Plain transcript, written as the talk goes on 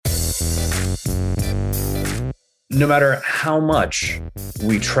No matter how much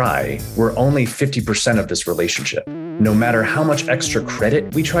we try, we're only 50% of this relationship. No matter how much extra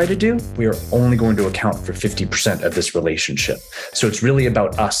credit we try to do, we are only going to account for 50% of this relationship. So it's really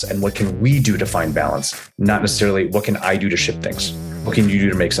about us and what can we do to find balance, not necessarily what can I do to shift things. What can you do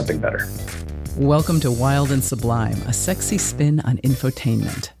to make something better? Welcome to Wild and Sublime, a sexy spin on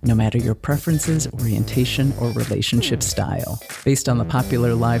infotainment, no matter your preferences, orientation, or relationship style. Based on the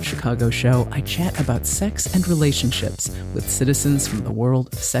popular live Chicago show, I chat about sex and relationships with citizens from the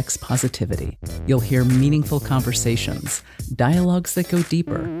world of sex positivity. You'll hear meaningful conversations, dialogues that go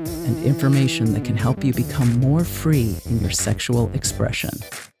deeper, and information that can help you become more free in your sexual expression.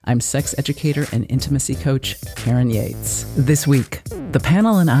 I'm sex educator and intimacy coach, Karen Yates. This week, the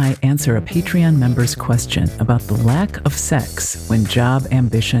panel and I answer a Patreon member's question about the lack of sex when job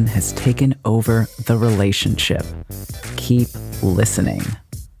ambition has taken over the relationship. Keep listening.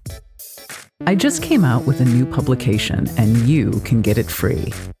 I just came out with a new publication, and you can get it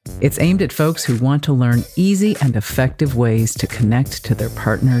free. It's aimed at folks who want to learn easy and effective ways to connect to their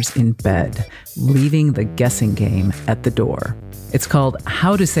partners in bed, leaving the guessing game at the door. It's called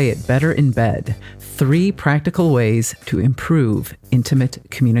How to Say It Better in Bed, 3 Practical Ways to Improve Intimate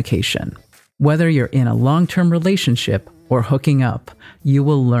Communication. Whether you're in a long-term relationship or hooking up, you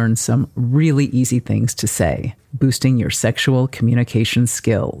will learn some really easy things to say, boosting your sexual communication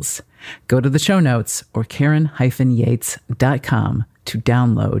skills. Go to the show notes or Karen-Yates.com to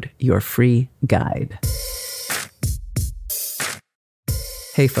download your free guide.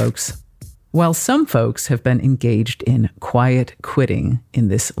 Hey folks. While some folks have been engaged in quiet quitting in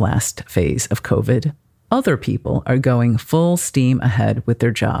this last phase of COVID, other people are going full steam ahead with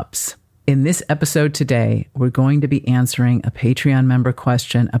their jobs. In this episode today, we're going to be answering a Patreon member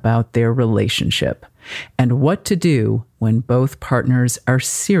question about their relationship and what to do when both partners are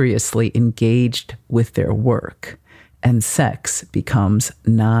seriously engaged with their work and sex becomes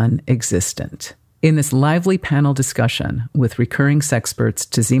non-existent. In this lively panel discussion with recurring sexperts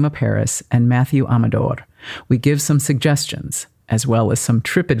Tazima Paris and Matthew Amador, we give some suggestions, as well as some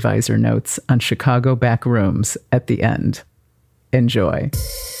TripAdvisor notes on Chicago back rooms at the end. Enjoy.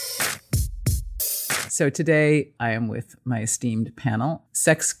 So today I am with my esteemed panel,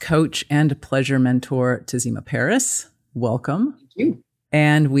 sex coach and pleasure mentor Tazima Paris. Welcome. Thank you.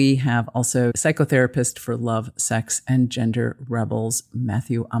 And we have also psychotherapist for love, sex, and gender rebels,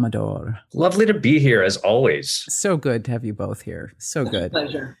 Matthew Amador. Lovely to be here, as always. So good to have you both here. So good.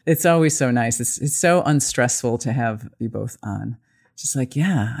 Pleasure. It's always so nice. It's so unstressful to have you both on. Just like,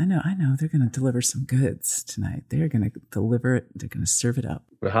 yeah, I know. They're going to deliver some goods tonight. They're going to deliver it. They're going to serve it up.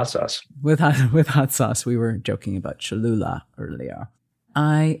 With hot sauce. With hot sauce. We were joking about Cholula earlier.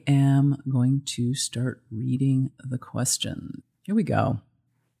 I am going to start reading the question. Here we go.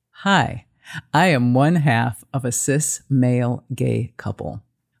 Hi, I am one half of a cis male gay couple.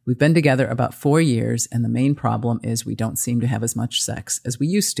 We've been together about 4 years, and the main problem is we don't seem to have as much sex as we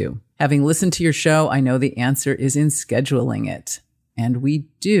used to. Having listened to your show, I know the answer is in scheduling it. And we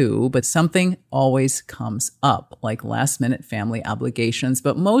do, but something always comes up, like last-minute family obligations,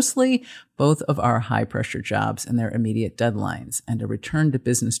 but mostly both of our high-pressure jobs and their immediate deadlines, and a return to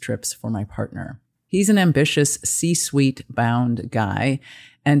business trips for my partner. He's an ambitious C-suite bound guy,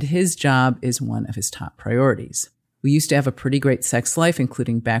 and his job is one of his top priorities. We used to have a pretty great sex life,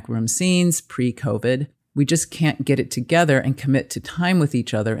 including backroom scenes pre-COVID. We just can't get it together and commit to time with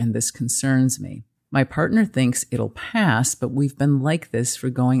each other, and this concerns me. My partner thinks it'll pass, but we've been like this for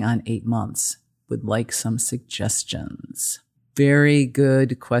going on 8 months. Would like some suggestions. Very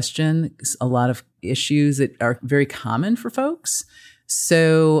good question. A lot of issues that are very common for folks.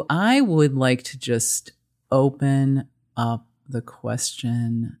 So I would like to just open up the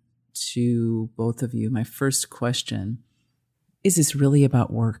question to both of you. My first question, is this really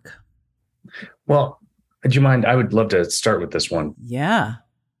about work? Well, do you mind? I would love to start with this one. Yeah.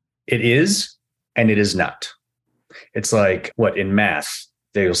 It is, and it is not. It's like what in math,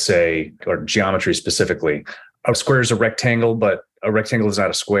 they'll say, or geometry specifically, a square is a rectangle, but a rectangle is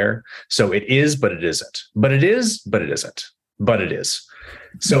not a square. So it is, but it isn't. But it is, but it isn't. But it is.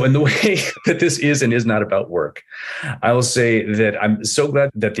 So in the way that this is and is not about work, I will say that I'm so glad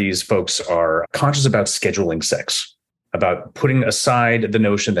that these folks are conscious about scheduling sex, about putting aside the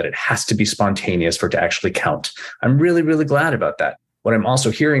notion that it has to be spontaneous for it to actually count. I'm really, really glad about that. What I'm also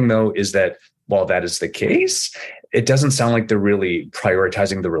hearing, though, is that while that is the case, it doesn't sound like they're really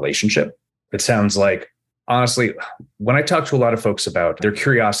prioritizing the relationship. It sounds like, honestly, when I talk to a lot of folks about their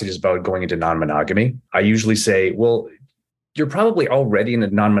curiosities about going into non-monogamy, I usually say, well, you're probably already in a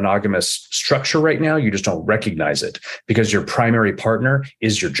non-monogamous structure right now. You just don't recognize it because your primary partner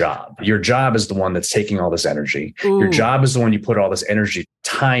is your job. Your job is the one that's taking all this energy. Ooh. Your job is the one you put all this energy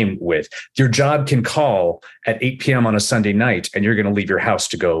time with. Your job can call at 8 p.m. on a Sunday night and you're going to leave your house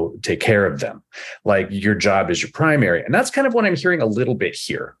to go take care of them. Like your job is your primary. And that's kind of what I'm hearing a little bit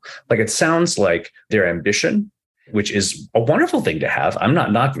here. Like it sounds like their ambition, which is a wonderful thing to have. I'm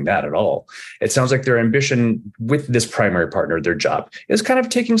not knocking that at all. It sounds like their ambition with this primary partner, their job, is kind of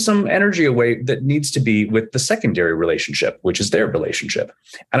taking some energy away that needs to be with the secondary relationship, which is their relationship.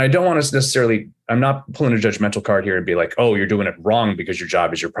 And I don't want to necessarily, I'm not pulling a judgmental card here and be like, oh, you're doing it wrong because your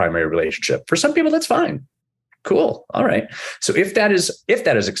job is your primary relationship. For some people, that's fine. Cool. All right. So if that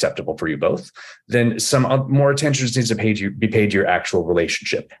is acceptable for you both, then some more attention needs to be paid to your actual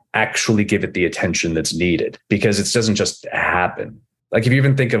relationship. Actually give it the attention that's needed because it doesn't just happen. Like if you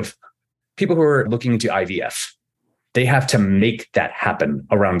even think of people who are looking into IVF, they have to make that happen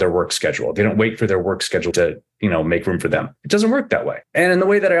around their work schedule. They don't wait for their work schedule to, make room for them. It doesn't work that way. And in the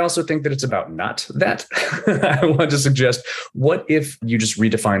way that I also think that it's about not that, I want to suggest, what if you just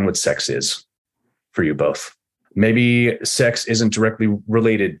redefine what sex is for you both? Maybe sex isn't directly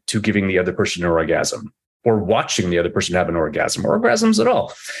related to giving the other person an orgasm or watching the other person have an orgasm or orgasms at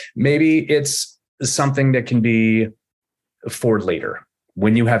all. Maybe it's something that can be for later.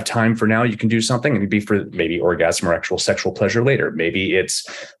 When you have time for now, you can do something and be for maybe orgasm or actual sexual pleasure later. Maybe it's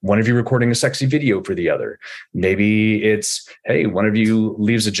one of you recording a sexy video for the other. Maybe it's, hey, one of you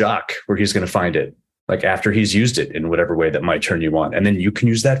leaves a jock where he's going to find it, like after he's used it in whatever way that might turn you on. And then you can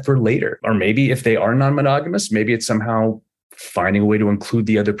use that for later. Or maybe if they are non-monogamous, maybe it's somehow finding a way to include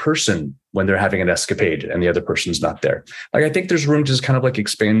the other person when they're having an escapade and the other person's not there. Like, I think there's room to just kind of like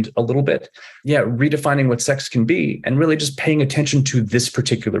expand a little bit. Yeah. Redefining what sex can be and really just paying attention to this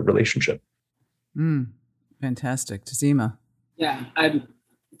particular relationship. Fantastic. Tassima. Yeah. I'm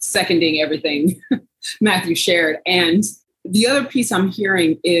seconding everything Matthew shared. And the other piece I'm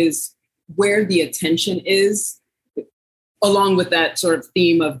hearing is where the attention is, along with that sort of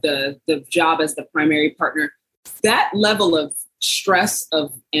theme of the job as the primary partner, that level of stress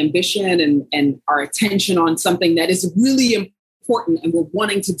of ambition and our attention on something that is really important and we're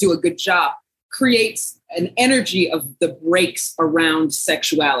wanting to do a good job creates an energy of the brakes around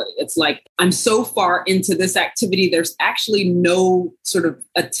sexuality. It's like, I'm so far into this activity, there's actually no sort of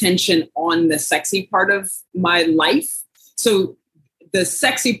attention on the sexy part of my life. So the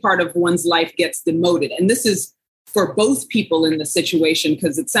sexy part of one's life gets demoted. And this is for both people in the situation,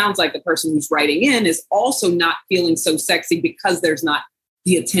 because it sounds like the person who's writing in is also not feeling so sexy because there's not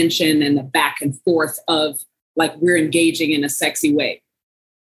the attention and the back and forth of like, we're engaging in a sexy way.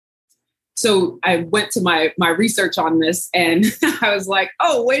 So I went to my research on this and I was like,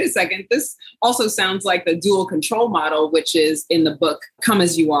 oh, wait a second. This also sounds like the dual control model, which is in the book, Come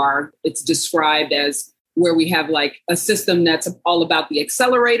As You Are. It's described as where we have like a system that's all about the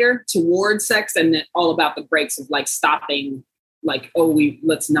accelerator towards sex and then all about the brakes of like stopping, like,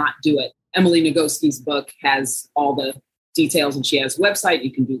 let's not do it. Emily Nagoski's book has all the details and she has a website.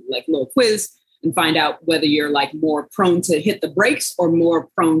 You can do like a little quiz and find out whether you're like more prone to hit the brakes or more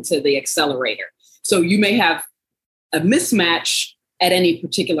prone to the accelerator. So you may have a mismatch at any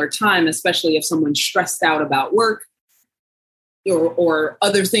particular time, especially if someone's stressed out about work or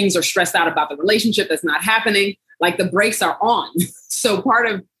other things, are stressed out about the relationship that's not happening, like the brakes are on. So part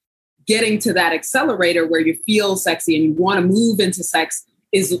of getting to that accelerator where you feel sexy and you want to move into sex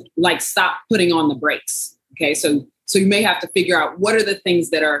is like, stop putting on the brakes. Okay. So you may have to figure out what are the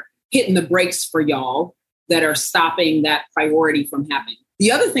things that are hitting the brakes for y'all that are stopping that priority from happening.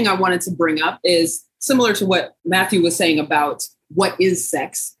 The other thing I wanted to bring up is similar to what Matthew was saying about what is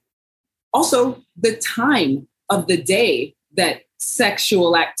sex. Also, the time of the day that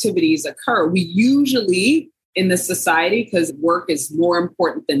sexual activities occur. We usually in this society, because work is more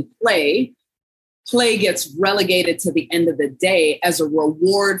important than play gets relegated to the end of the day as a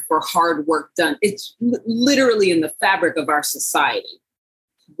reward for hard work done. It's literally in the fabric of our society.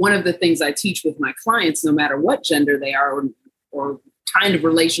 One of the things I teach with my clients, no matter what gender they are or kind of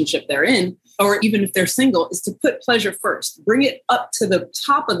relationship they're in, or even if they're single, is to put pleasure first. Bring it up to the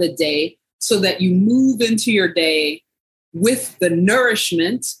top of the day so that you move into your day with the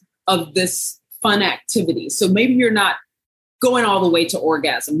nourishment of this fun activity. So maybe you're not going all the way to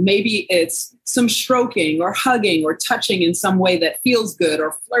orgasm. Maybe it's some stroking or hugging or touching in some way that feels good,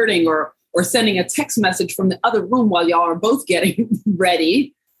 or flirting or sending a text message from the other room while y'all are both getting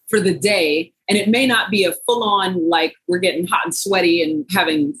ready for the day. And it may not be a full on, like we're getting hot and sweaty and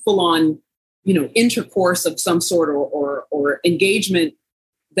having full on, intercourse of some sort or engagement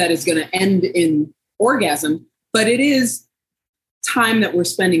that is going to end in orgasm. But it is time that we're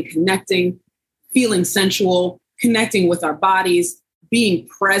spending connecting, feeling sensual, connecting with our bodies, being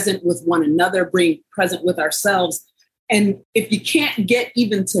present with one another, being present with ourselves. And if you can't get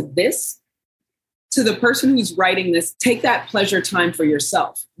even to this, to the person who's writing this, take that pleasure time for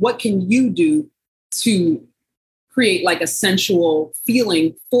yourself. What can you do to create like a sensual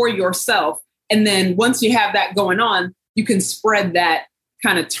feeling for yourself? And then once you have that going on, you can spread that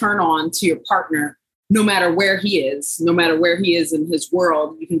kind of turn on to your partner, no matter where he is in his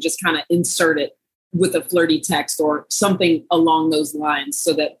world. You can just kind of insert it with a flirty text or something along those lines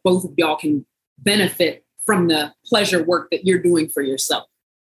so that both of y'all can benefit from the pleasure work that you're doing for yourself.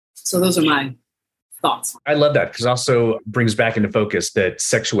 So those are my thoughts. I love that because it also brings back into focus that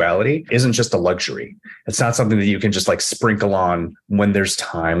sexuality isn't just a luxury. It's not something that you can just like sprinkle on when there's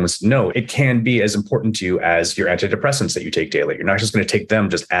time. No, it can be as important to you as your antidepressants that you take daily. You're not just going to take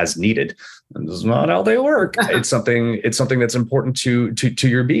them just as needed. And this is not how they work. It's something that's important to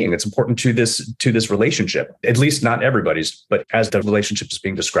your being. It's important to this relationship. At least not everybody's, but as the relationship is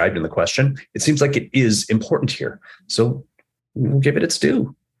being described in the question, it seems like it is important here. So we'll give it its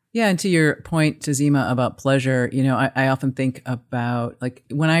due. Yeah. And to your point, Tazima, about pleasure, I often think about like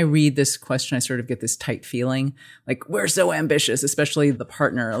when I read this question, I sort of get this tight feeling like we're so ambitious, especially the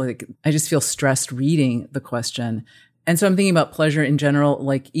partner. Like I just feel stressed reading the question. And so I'm thinking about pleasure in general,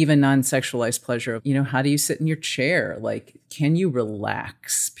 like even non-sexualized pleasure. How do you sit in your chair? Like, can you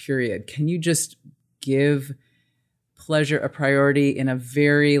relax, period? Can you just give pleasure a priority in a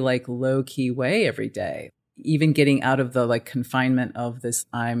very like low key way every day? Even getting out of the like confinement of this,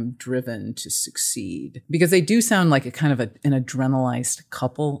 I'm driven to succeed, because they do sound like a kind of an adrenalized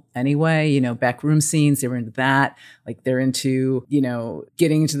couple anyway, backroom scenes, they were into that, like they're into,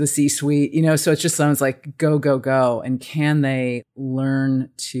 getting into the C-suite, so it just sounds like go, go, go. And can they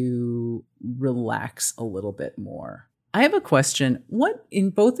learn to relax a little bit more? I have a question. What, in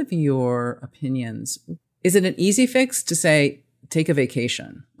both of your opinions, is it an easy fix to say, take a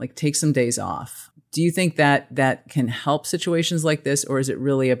vacation, like take some days off? Do you think that can help situations like this, or is it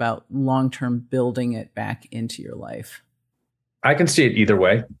really about long-term building it back into your life? I can see it either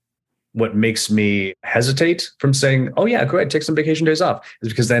way. What makes me hesitate from saying, oh yeah, go ahead, take some vacation days off, is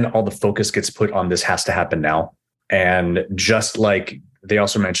because then all the focus gets put on this has to happen now. And just like they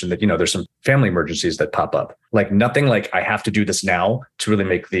also mentioned that, there's some family emergencies that pop up, like nothing like I have to do this now to really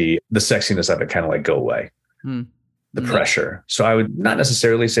make the sexiness of it kind of like go away. The pressure. So I would not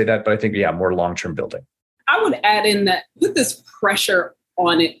necessarily say that, but I think, more long-term building. I would add in that put this pressure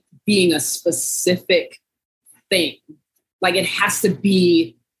on it being a specific thing. Like it has to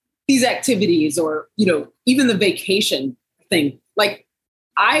be these activities or, even the vacation thing. Like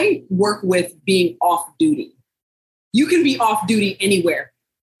I work with being off duty. You can be off duty anywhere.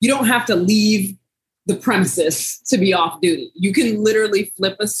 You don't have to leave the premises to be off duty. You can literally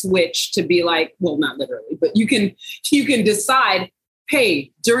flip a switch to be like, well, not literally, but you can decide,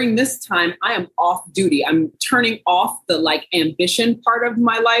 hey, during this time, I am off duty. I'm turning off the like ambition part of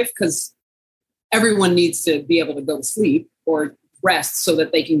my life because everyone needs to be able to go to sleep or rest so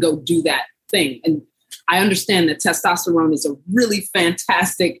that they can go do that thing. And I understand that testosterone is a really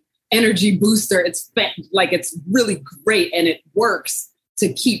fantastic energy booster. It's really great and it works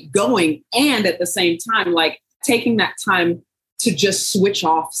to keep going. And at the same time, like taking that time to just switch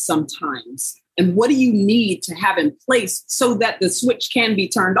off sometimes. And what do you need to have in place so that the switch can be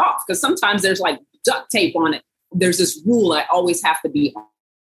turned off? Because sometimes there's like duct tape on it. There's this rule I always have to be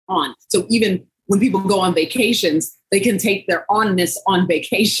on. So even when people go on vacations, they can take their onness on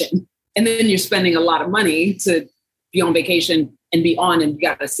vacation. And then you're spending a lot of money to be on vacation and be on, and you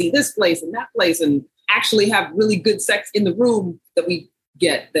got to see this place and that place and actually have really good sex in the room that we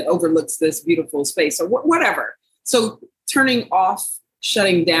get that overlooks this beautiful space or whatever. So turning off,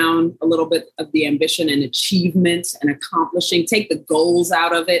 shutting down a little bit of the ambition and achievement and accomplishing, take the goals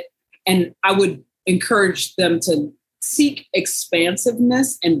out of it. And I would encourage them to seek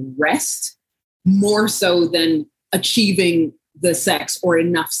expansiveness and rest more so than achieving the sex or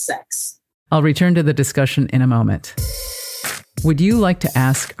enough sex. I'll return to the discussion in a moment. Would you like to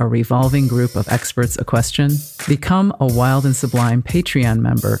ask a revolving group of experts a question? Become a Wild and Sublime Patreon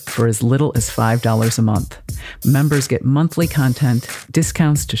member for as little as $5 a month. Members get monthly content,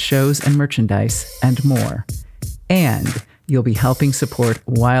 discounts to shows and merchandise, and more. And you'll be helping support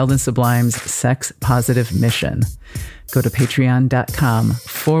Wild and Sublime's sex positive mission. Go to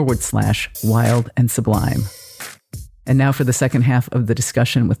patreon.com/Wild and Sublime. And now for the second half of the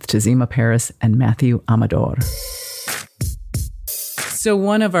discussion with Tazima Paris and Matthew Amador. So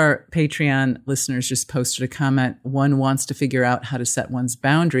one of our Patreon listeners just posted a comment. One wants to figure out how to set one's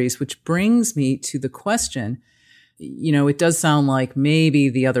boundaries, which brings me to the question, it does sound like maybe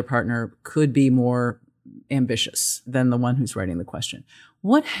the other partner could be more ambitious than the one who's writing the question.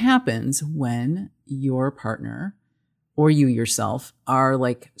 What happens when your partner or you yourself are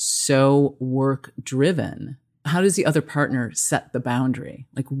like so work driven? How does the other partner set the boundary?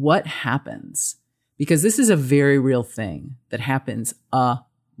 Like what happens? Because this is a very real thing that happens a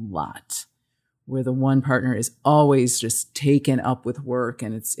lot, where the one partner is always just taken up with work,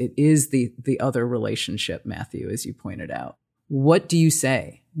 and it is the other relationship, Matthew, as you pointed out. What do you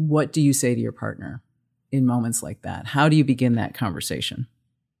say? What do you say to your partner in moments like that? How do you begin that conversation?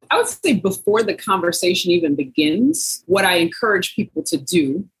 I would say before the conversation even begins, what I encourage people to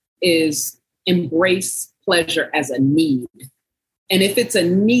do is embrace pleasure as a need. And if it's a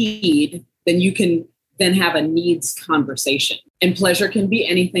need, then you can then have a needs conversation. And pleasure can be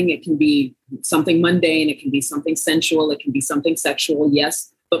anything. It can be something mundane. It can be something sensual. It can be something sexual.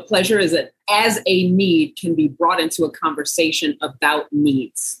 Yes. But pleasure as a need can be brought into a conversation about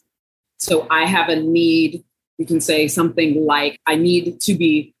needs. So I have a need. You can say something like, I need to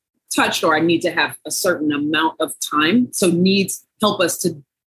be touched, or I need to have a certain amount of time. So needs help us to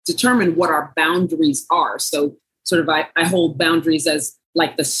determine what our boundaries are. So sort of I hold boundaries as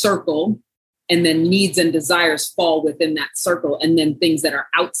like the circle, and then needs and desires fall within that circle. And then things that are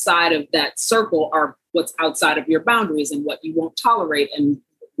outside of that circle are what's outside of your boundaries and what you won't tolerate and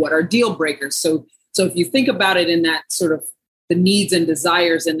what are deal breakers. So if you think about it in that sort of the needs and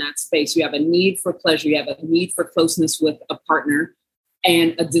desires in that space, you have a need for pleasure, you have a need for closeness with a partner,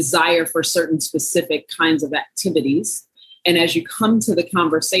 and a desire for certain specific kinds of activities. And as you come to the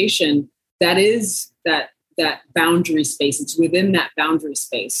conversation, that is that boundary space. It's within that boundary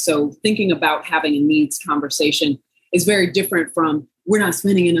space. So thinking about having a needs conversation is very different from, we're not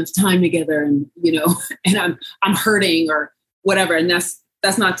spending enough time together, and and I'm hurting or whatever. And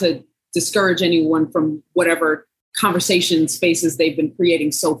that's not to discourage anyone from whatever conversation spaces they've been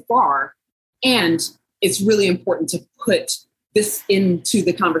creating so far. And it's really important to put this into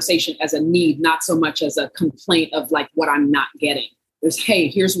the conversation as a need, not so much as a complaint of like what I'm not getting. There's, hey,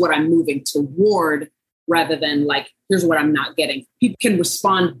 here's what I'm moving toward, rather than like, here's what I'm not getting. People can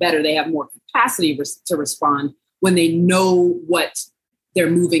respond better. They have more capacity to respond when they know what they're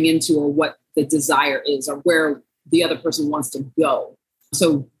moving into, or what the desire is, or where the other person wants to go.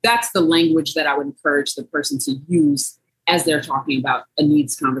 So that's the language that I would encourage the person to use as they're talking about a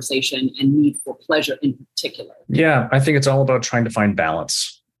needs conversation and need for pleasure in particular. Yeah, I think it's all about trying to find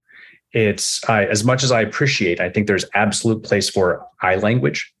balance. It's as much as I appreciate, I think there's absolute place for I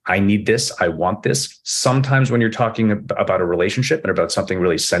language. I need this. I want this. Sometimes when you're talking about a relationship and about something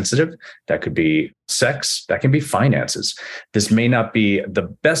really sensitive, that could be sex, that can be finances. This may not be the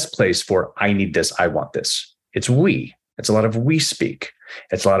best place for I need this. I want this. It's we. It's a lot of we speak.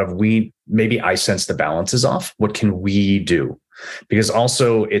 It's a lot of we. Maybe I sense the balance is off. What can we do? Because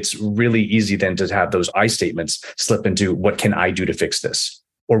also it's really easy then to have those I statements slip into what can I do to fix this?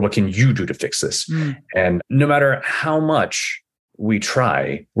 Or what can you do to fix this? And no matter how much we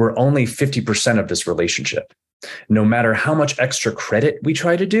try, we're only 50% of this relationship. No matter how much extra credit we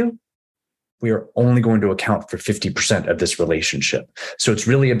try to do, we are only going to account for 50% of this relationship. So it's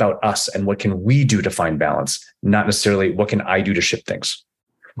really about us and what can we do to find balance, not necessarily what can I do to ship things.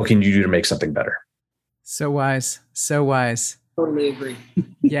 What can you do to make something better? So wise. So wise. Totally agree.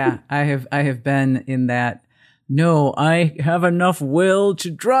 Yeah, I have been in that. No, I have enough will to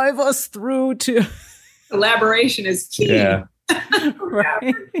drive us through to... Collaboration is key. Yeah.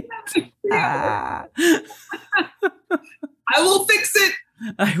 Right. I will fix it.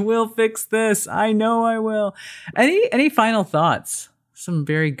 I will fix this. I know I will. Any final thoughts? Some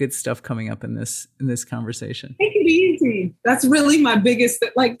very good stuff coming up in this conversation. Take it easy. That's really my biggest,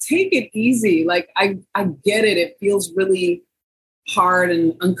 like, take it easy. Like, I get it. It feels really hard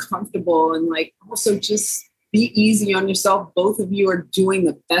and uncomfortable. And like, also just be easy on yourself. Both of you are doing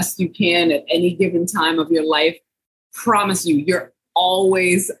the best you can at any given time of your life. Promise you, you're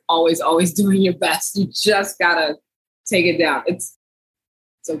always, always, always doing your best. You just gotta take it down. It's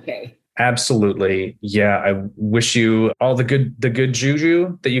okay. Absolutely. Yeah. I wish you all the good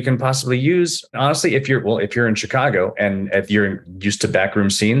juju that you can possibly use. Honestly, if you're in Chicago and if you're used to backroom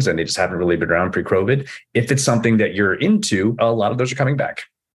scenes and they just haven't really been around pre-COVID, if it's something that you're into, a lot of those are coming back.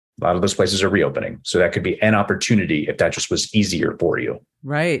 A lot of those places are reopening. So that could be an opportunity if that just was easier for you.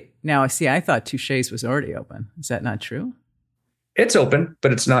 Right. Now, see, I thought Touche's was already open. Is that not true? It's open,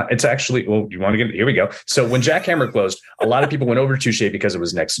 but it's not. It's actually, well, you want to get, here we go. So when Jackhammer closed, a lot of people went over to Touche because it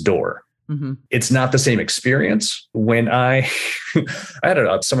was next door. It's not the same experience. When I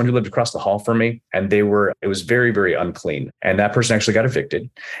had someone who lived across the hall from me, and it was very, very unclean. And that person actually got evicted.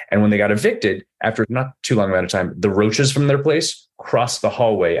 And when they got evicted, after not too long amount of time, the roaches from their place crossed the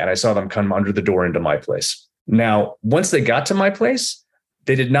hallway, and I saw them come under the door into my place. Now, once they got to my place,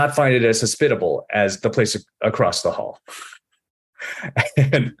 they did not find it as hospitable as the place across the hall.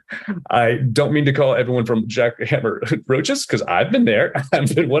 And I don't mean to call everyone from Jackhammer roaches, because I've been there.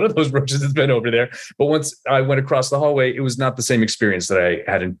 I've been one of those roaches that's been over there. But once I went across the hallway, it was not the same experience that I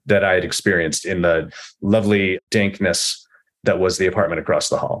had experienced in the lovely dankness that was the apartment across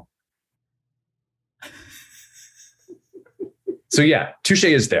the hall. So yeah, touche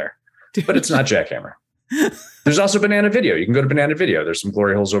is there, but it's not Jackhammer. There's also Banana Video. You can go to Banana Video. There's some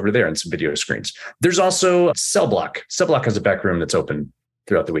glory holes over there and some video screens. There's also Cell Block. Cell Block has a back room that's open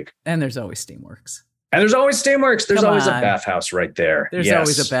throughout the week. And there's always Steamworks. There's always always a bathhouse right there. There's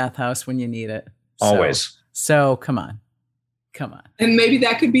always a bathhouse when you need it. Always. So come on. And maybe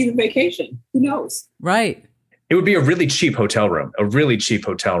that could be the vacation. Who knows? Right. It would be a really cheap hotel room. I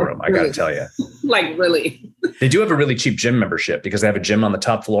got to tell you. Like, really? They do have a really cheap gym membership because they have a gym on the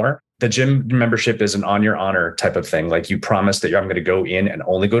top floor. The gym membership is an on your honor type of thing. Like, you promise that I'm going to go in and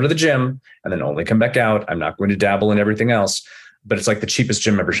only go to the gym and then only come back out. I'm not going to dabble in everything else. But it's like the cheapest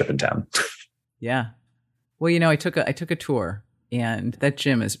gym membership in town. Yeah. Well, I took a tour, and that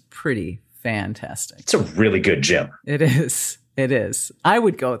gym is pretty fantastic. It's a really good gym. It is. I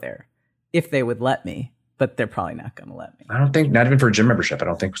would go there if they would let me. But they're probably not going to let me. I don't think, not even for a gym membership. I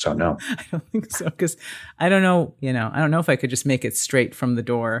don't think so. No, I don't think so. Because I don't know, I don't know if I could just make it straight from the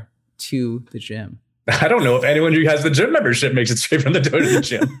door to the gym. I don't know if anyone who has the gym membership makes it straight from the door to the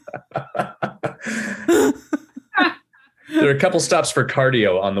gym. There are a couple stops for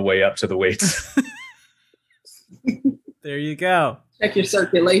cardio on the way up to the weights. There you go. Check your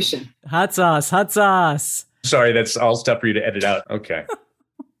circulation. Hot sauce. Sorry, that's all stuff for you to edit out. Okay.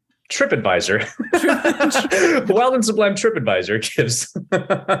 TripAdvisor. Wild and Sublime TripAdvisor gives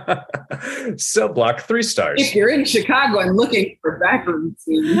Cell Block 3 stars. If you're in Chicago and looking for backroom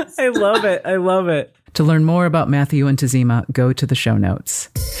scenes. I love it. To learn more about Matthew and Tazima, go to the show notes.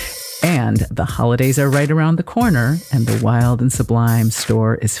 And the holidays are right around the corner, and the Wild and Sublime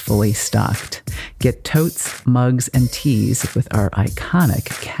store is fully stocked. Get totes, mugs, and tees with our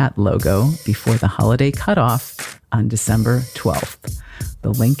iconic cat logo before the holiday cutoff on December 12th.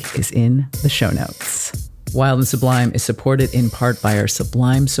 The link is in the show notes. Wild and Sublime is supported in part by our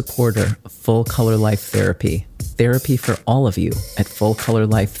Sublime supporter, Full Color Life Therapy. Therapy for all of you at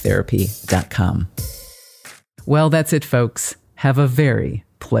fullcolorlifetherapy.com. Well, that's it, folks. Have a very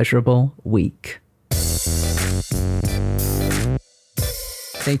pleasurable week.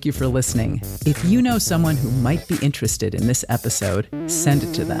 Thank you for listening. If you know someone who might be interested in this episode, send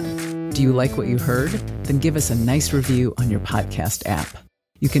it to them. Do you like what you heard? Then give us a nice review on your podcast app.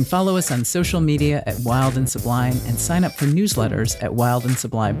 You can follow us on social media at Wild and Sublime and sign up for newsletters at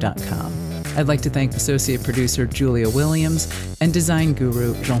wildandsublime.com. I'd like to thank associate producer Julia Williams and design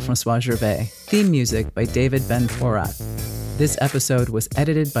guru Jean-François Gervais. Theme music by David Ben Porat. This episode was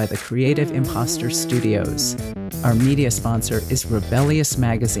edited by the Creative Imposter Studios. Our media sponsor is Rebellious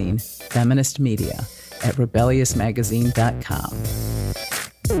Magazine, feminist media, at rebelliousmagazine.com.